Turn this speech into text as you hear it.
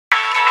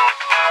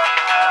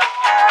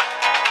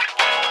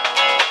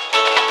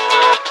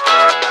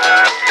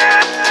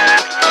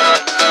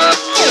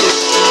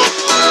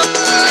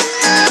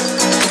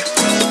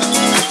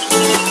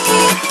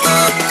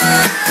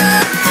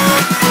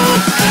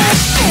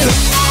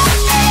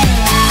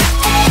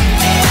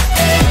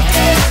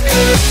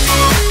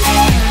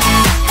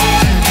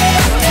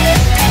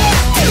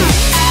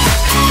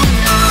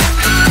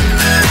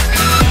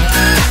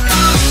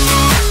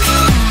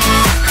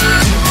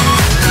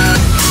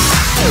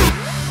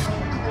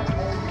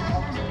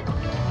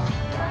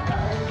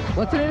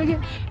What's your name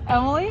again?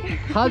 Emily?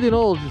 How do you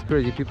know all these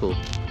crazy people?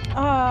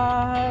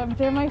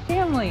 They're my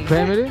family.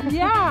 Family?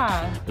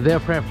 Yeah. They're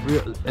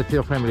it's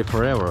your family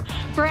forever.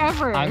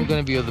 Forever. I'm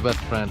gonna be the best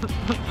friend for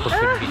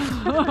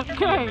 50.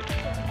 Okay.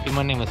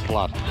 My name is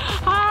Vlad.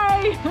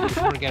 Hi.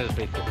 Forget it,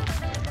 Facebook.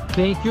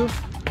 Thank you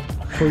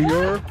for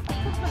your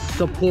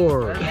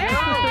support.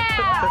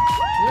 Yeah.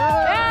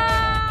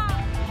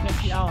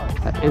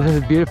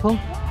 Isn't it beautiful? In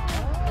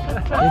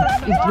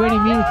 20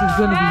 minutes it's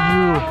gonna be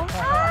you.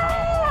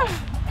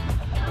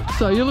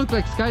 So you look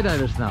like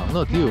skydivers now,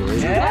 not you, right?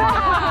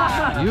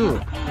 Yeah.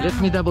 You.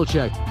 Let me double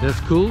check. That's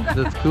cool.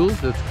 That's cool.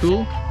 That's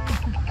cool.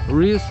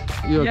 Reese,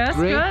 you're Yes,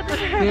 great. good.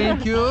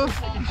 Thank you.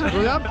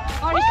 Look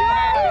up. Are you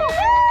sure?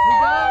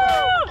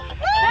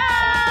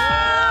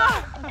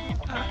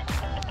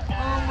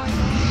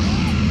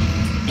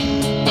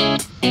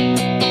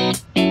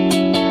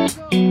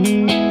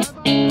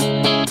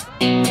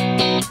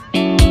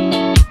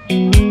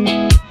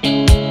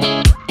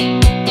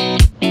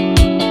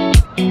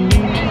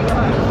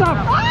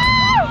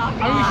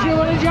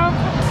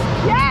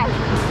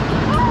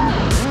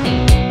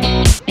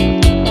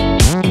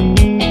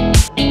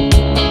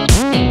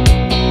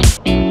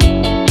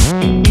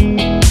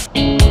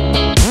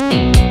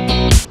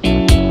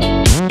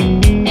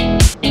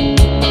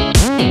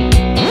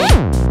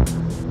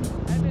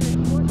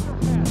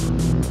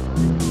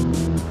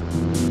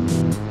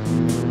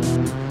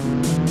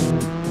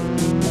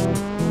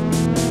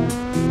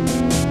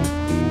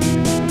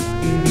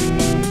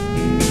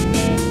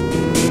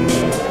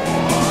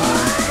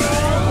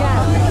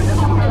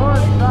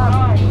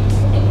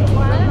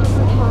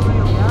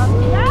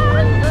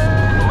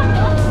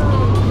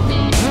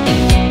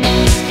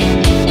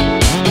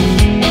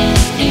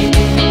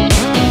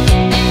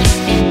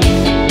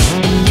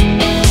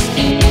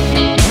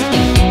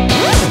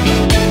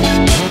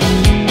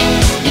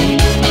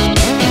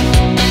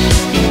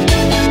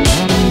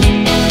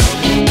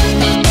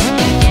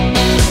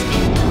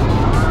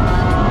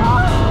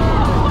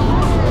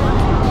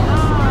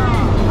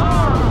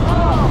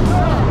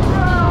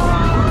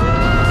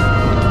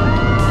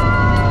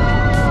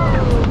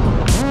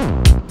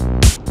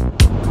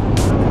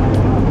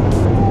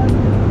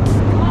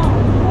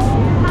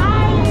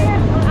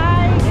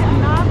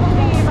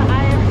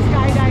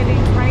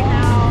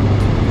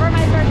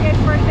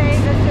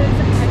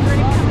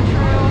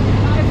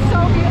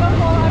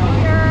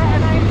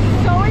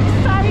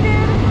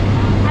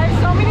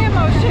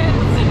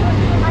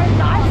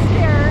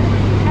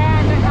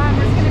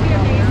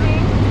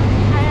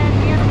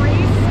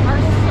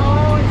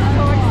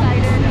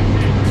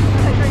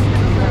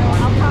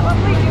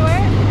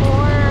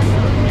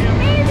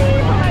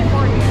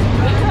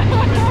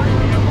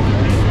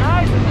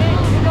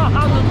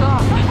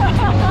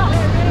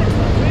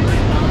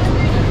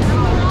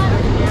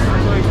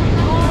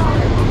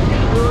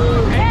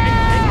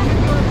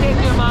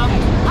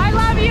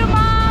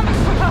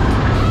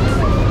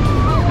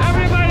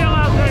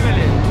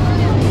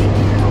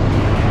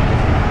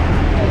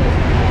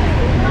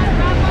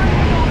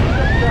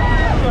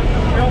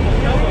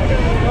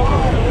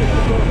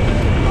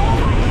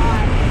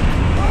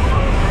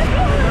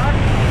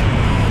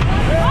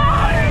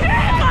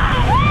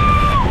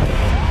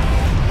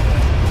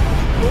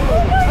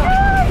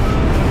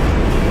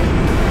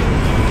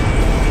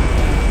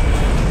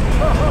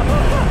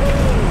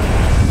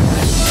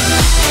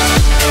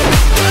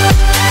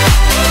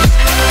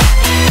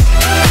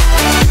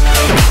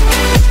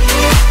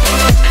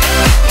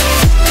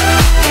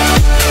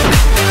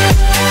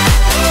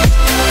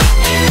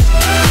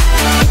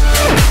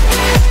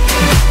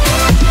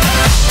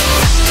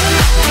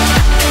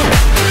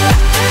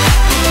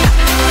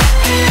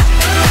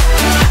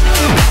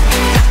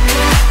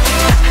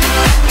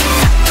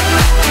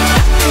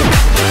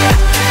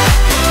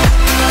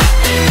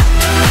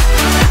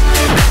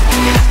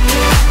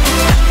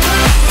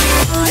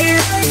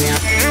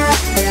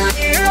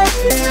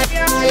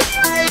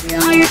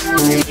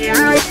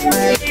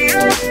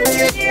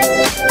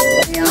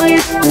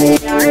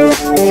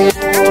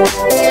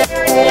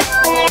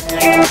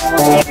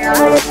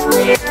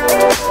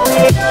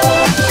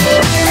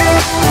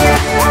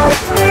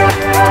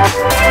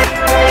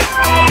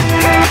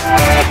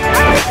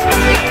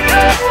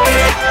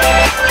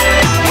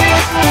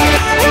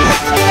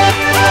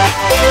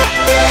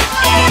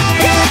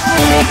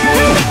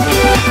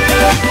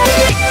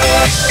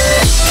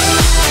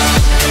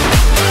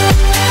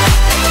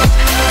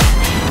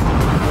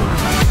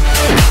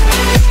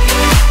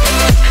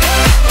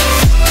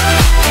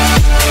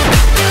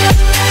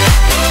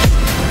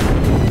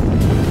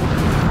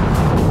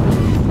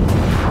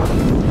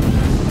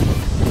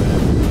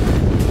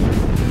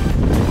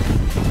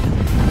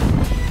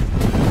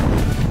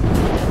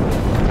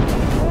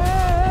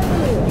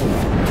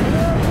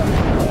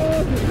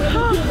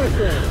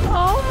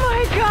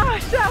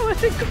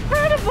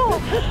 incredible!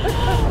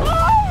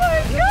 Oh my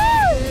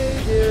god!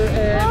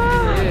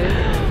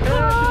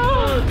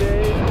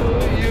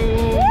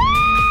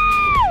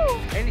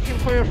 Anything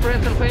for your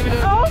friends and family?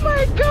 Oh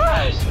my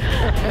gosh!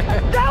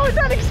 That was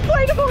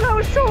unexplainable. That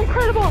was so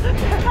incredible.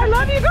 I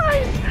love you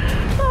guys.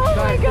 Oh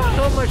my Guys, there's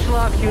God. so much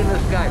love here in the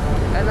sky.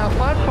 And our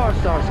fun part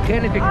starts.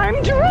 Canopy.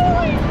 I'm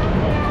drooling.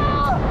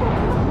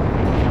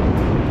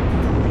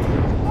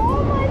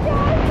 Oh my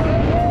God.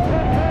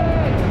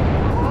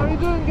 How are you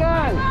doing,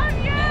 guys? I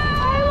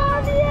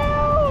love you.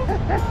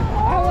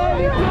 I love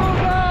you too,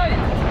 guys.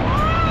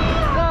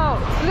 Now,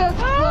 let's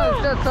fly.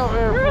 That's our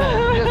airplane.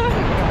 Just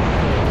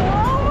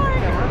Oh my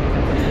God.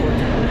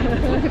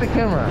 look at the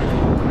camera.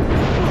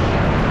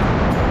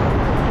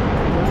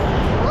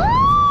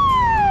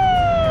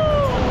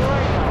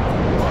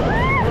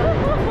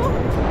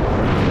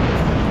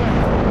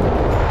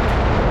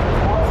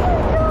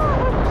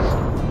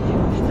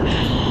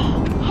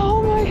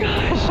 Oh my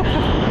gosh. You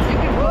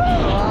can go to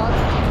vlog,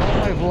 all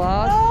my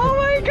vlogs. Oh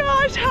my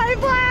gosh. Hi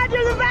Vlad,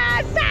 you're the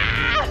best. Ah!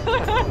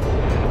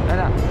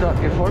 So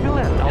before we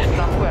land, I'll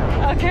stop where?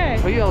 Okay.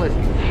 For you,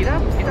 listen. Feet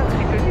up,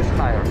 because it's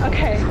higher.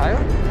 Okay. It's higher.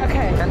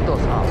 Okay. And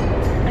toes up.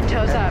 And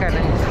toes up. Okay,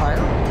 then it's higher.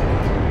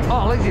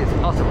 Oh, like this.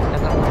 Awesome.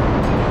 And now,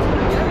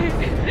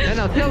 and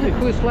now tell me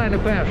who is flying the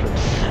parachute.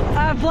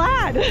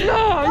 Vlad.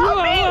 No, you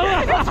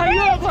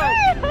are.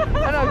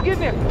 And now give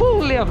me a full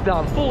left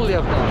down, full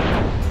left down.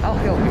 I'll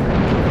help you.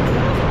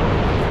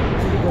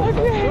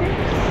 Okay.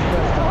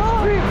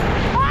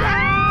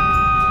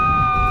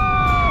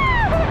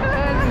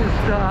 And you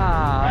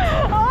stop.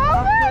 Oh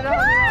my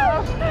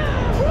gosh.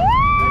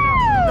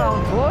 Down,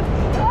 foot.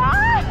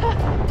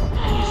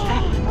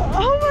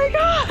 Oh my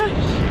gosh.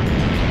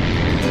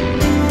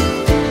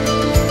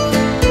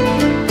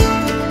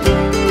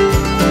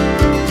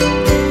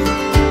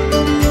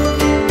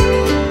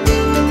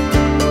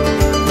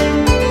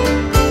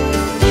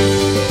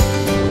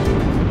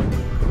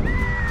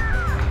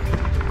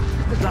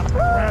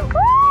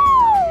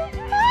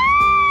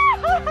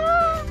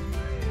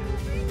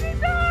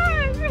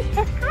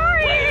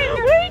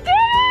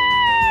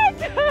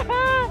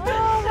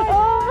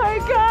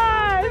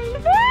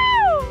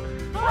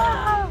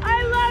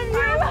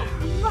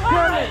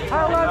 I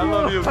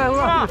love you. Oh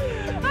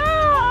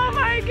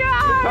my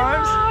God! Good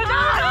times? Oh,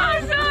 that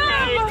was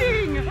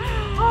amazing!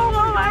 Oh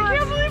my, I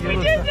can't believe we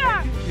did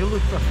that! You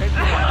look so happy.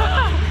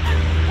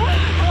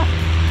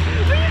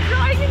 Were you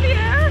flying in the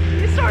air?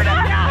 You sort of,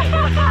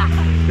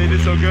 yeah. They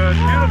did so good.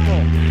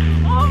 Beautiful.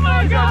 Oh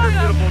my You guys are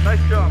God! beautiful.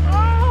 Nice job.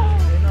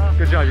 Oh.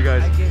 Good job, you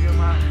guys. I gave your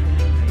mom.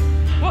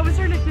 What was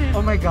her nickname?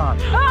 Oh my God.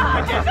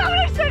 Ah, is that what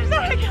I said? Is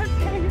that what I kept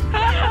saying?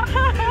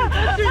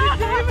 That's your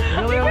nickname?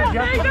 Really, You I kept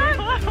was saying jumping? that?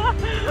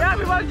 Yeah,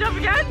 we want to jump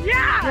again?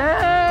 Yeah!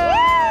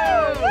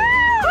 Yay!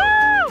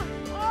 Woo!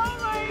 Oh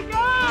my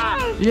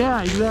gosh!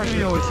 Yeah, exactly.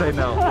 You always say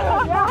no. Oh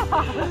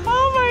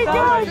my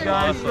gosh! Alright,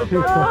 guys. The idea was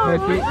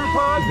great.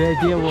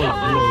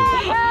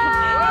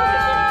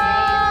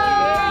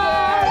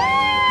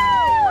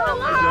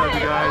 Good job,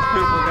 you guys.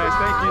 Beautiful, guys.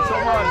 Thank you so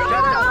much.